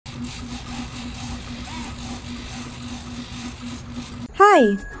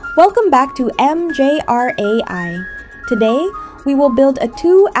Hi! Welcome back to MJR Ai. Today, we will build a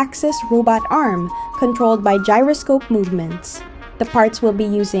 2-axis robot arm controlled by gyroscope movements. The parts we'll be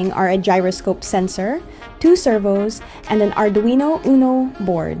using are a gyroscope sensor, 2 servos, and an Arduino Uno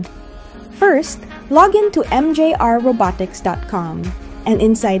board. First, log in to mjrrobotics.com, and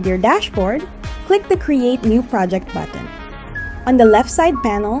inside your dashboard, click the Create New Project button. On the left side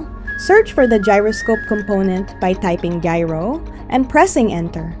panel, search for the gyroscope component by typing gyro and pressing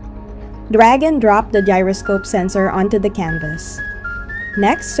enter. Drag and drop the gyroscope sensor onto the canvas.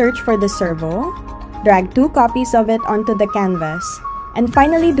 Next, search for the servo, drag 2 copies of it onto the canvas, and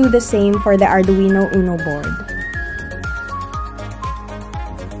finally do the same for the Arduino Uno board.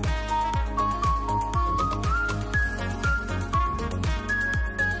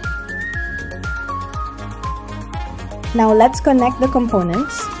 Now let's connect the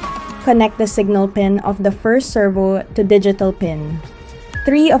components. Connect the signal pin of the first servo to digital pin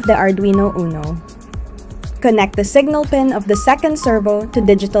 3 of the Arduino Uno. Connect the signal pin of the second servo to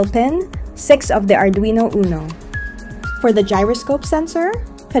digital pin 6 of the Arduino Uno. For the gyroscope sensor,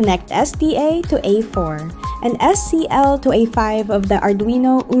 connect SDA to A4 and SCL to A5 of the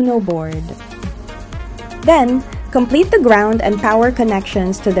Arduino Uno board. Then, complete the ground and power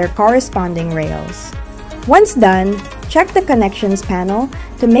connections to their corresponding rails. Once done, check the connections panel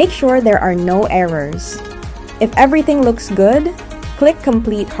to make sure there are no errors. If everything looks good, click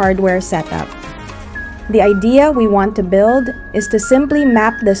Complete Hardware Setup. The idea we want to build is to simply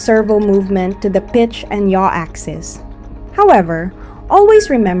map the servo movement to the pitch and yaw axis. However, always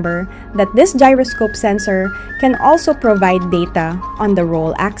remember that this gyroscope sensor can also provide data on the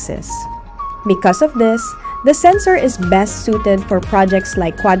roll axis. Because of this, the sensor is best suited for projects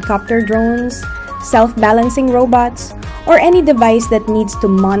like quadcopter drones, self-balancing robots, or any device that needs to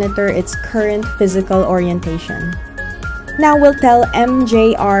monitor its current physical orientation. Now we'll tell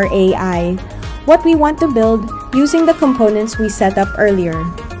MJR Ai what we want to build using the components we set up earlier.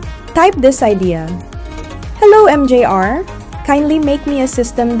 Type this idea. Hello MJR, kindly make me a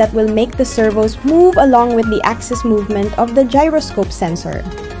system that will make the servos move along with the axis movement of the gyroscope sensor.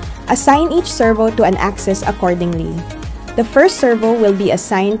 Assign each servo to an axis accordingly. The first servo will be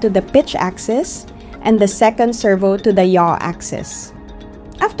assigned to the pitch axis, and the second servo to the yaw axis.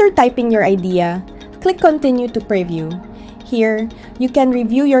 After typing your idea, click Continue to preview. Here, you can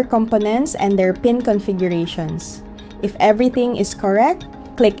review your components and their pin configurations. If everything is correct,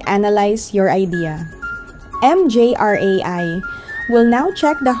 click Analyze your idea. MJR Ai will now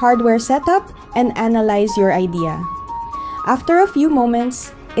check the hardware setup and analyze your idea. After a few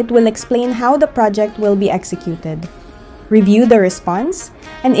moments, it will explain how the project will be executed. Review the response,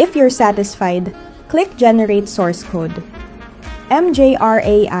 and if you're satisfied, click Generate Source Code. MJR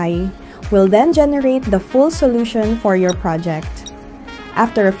Ai will then generate the full solution for your project.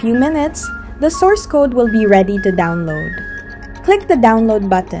 After a few minutes, the source code will be ready to download. Click the Download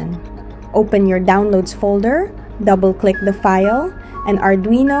button. Open your Downloads folder, double-click the file, and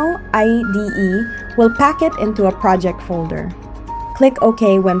Arduino IDE will pack it into a project folder. Click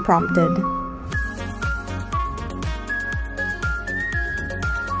OK when prompted.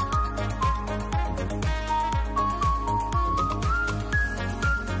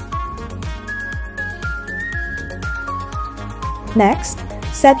 Next,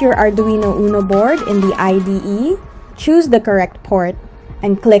 set your Arduino Uno board in the IDE, choose the correct port,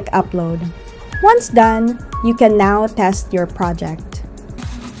 and click Upload. Once done, you can now test your project.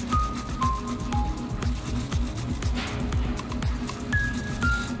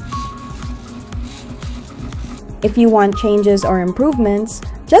 If you want changes or improvements,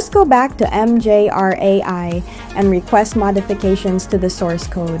 just go back to MJR Ai and request modifications to the source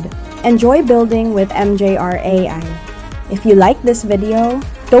code. Enjoy building with MJR Ai. If you like this video,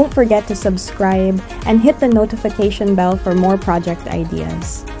 don't forget to subscribe and hit the notification bell for more project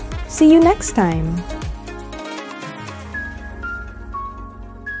ideas. See you next time!